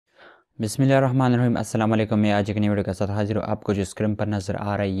بسم اللہ الرحمن الرحیم۔ السلام علیکم۔ میں آج ایک نئی ویڈیو کے ساتھ حاضر ہوں۔ آپ کو جو اسکرین پر نظر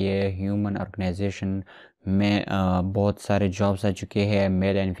آ رہی ہے ہیومن آرگنائزیشن میں بہت سارے جابس آ چکے ہیں،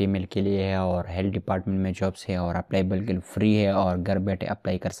 میل اینڈ فیمیل کے لیے ہے، اور ہیلتھ ڈپارٹمنٹ میں جابس ہے، اور اپلائی بالکل فری ہے اور گھر بیٹھے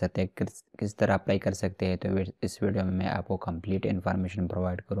اپلائی کر سکتے ہیں۔ کس طرح اپلائی کر سکتے ہیں تو اس ویڈیو میں آپ کو کمپلیٹ انفارمیشن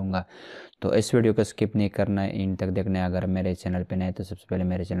پرووائڈ کروں گا، تو اس ویڈیو کو سکپ نہیں کرنا ہے، ان تک دیکھنا ہے۔ اگر میرے چینل پہ نئے تو سب سے پہلے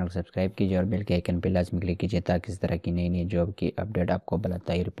میرے چینل کو سبسکرائب کیجیے اور بیل کے آئیکن پہ لازمی کلک کیجیے تاکہ اس طرح کی نئی جاب کی اپڈیٹ آپ کو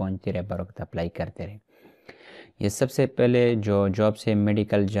بلاتاہر پہنچتی رہے، بر وقت اپلائی کرتے رہے۔ یہ سب سے پہلے جو جابس ہے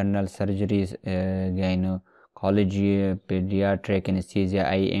medical general surgery, گائنیکالوجی، paediatric anaesthesia,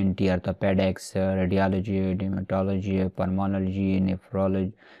 INT orthopaedics, radiology, ڈیمیٹولوجی، پلمونالوجی،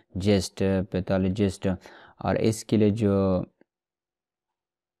 نیفرولوجسٹ، pathologist, اور اس کے لیے جو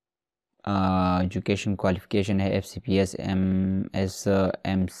ایجوکیشن کوالیفیکیشن ہے FCPS، MS،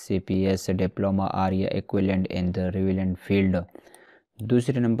 MCPS diploma are یا equivalent in the relevant field.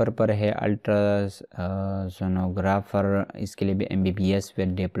 دوسرے نمبر پر ہے الٹرا سونوگرافر، اس کے لیے بھی MBBS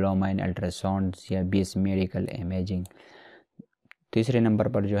with diploma in ultra sounds یا BS میڈیکل امیجنگ۔ تیسرے نمبر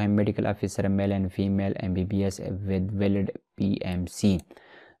پر جو ہے medical officer male and female MBBS with valid PMC۔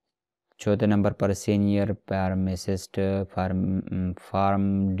 چوتھے number per senior pharmacist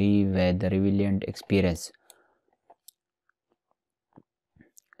form D with relevant experience.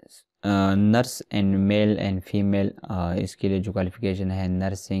 Nurse and male and female, اس کے لیے جو qualification ہے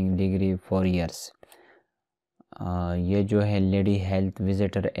nursing degree 4 years. یہ جو ہے لیڈی ہیلتھ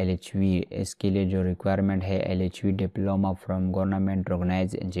وزٹر LHV، اس کے لیے جو ریکوائرمنٹ ہے LHV diploma from government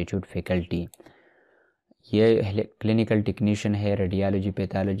recognised institute faculty. یہ کلینکل ٹیکنیشین ہے، radiology,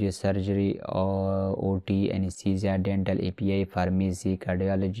 pathology, surgery, OT، anaesthesia, dental, API، pharmacy,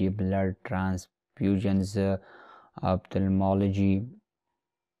 cardiology, blood ٹرانسفیوژنز، آپتھلمولوجی۔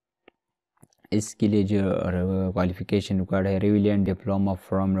 اس کے لیے جو کوالیفیکیشن ریکوائرڈ ہے relevant diploma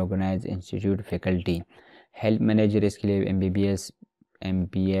from recognised institute faculty. Health manager, اس کے لیے MBBS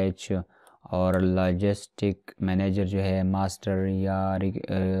MPH، اور logistic manager جو ہے ماسٹر یا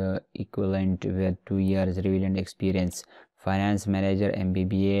equivalent with 2 years relevant experience. Finance manager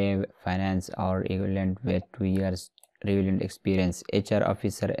MBBA finance اور equivalent with 2 years relevant experience. HR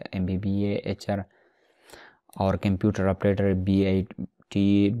officer MBBA HR اور computer operator BIT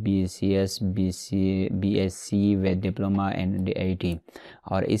BCS BSc with diploma in DIT۔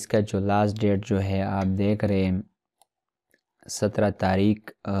 اور اس کا جو last date جو ہے آپ دیکھ رہے ہیں 17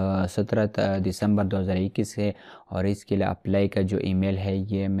 دسمبر 2021 ہے، اور اس کے لیے اپلائی کا جو ای میل ہے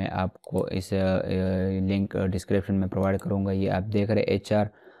یہ میں آپ کو اس لنک ڈسکرپشن میں پرووائڈ کروں گا۔ یہ آپ دیکھ رہے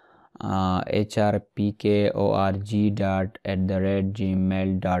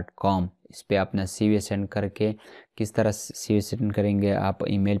hrpkorg@gmail.com۔ اس پہ اپنا CV سینڈ کر کے، کس طرح CV سینڈ کریں گے، آپ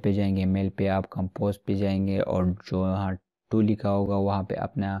ای میل پہ جائیں گے، میل پہ آپ کمپوز پہ جائیں گے، اور جو وہاں ٹو لکھا ہوگا وہاں پہ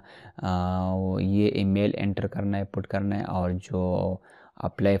اپنا یہ ای میل انٹر کرنا ہے، پٹ کرنا ہے، اور جو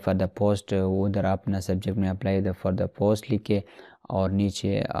اپلائی فار دا پوسٹ ادھر اپنا سبجیکٹ میں اپلائی فار دا پوسٹ لکھے، اور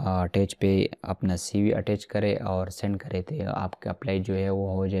نیچے اٹیچ پہ اپنا CV اٹیچ کرے اور سینڈ کرے تو آپ کا اپلائی جو ہے وہ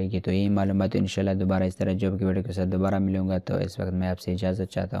ہو جائے گی۔ تو یہی معلومات انشاءاللہ دوبارہ اس طرح جاب کی ویڈیو کے ساتھ دوبارہ ملوں گا، تو اس وقت میں آپ سے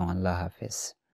اجازت چاہتا ہوں۔ اللہ حافظ۔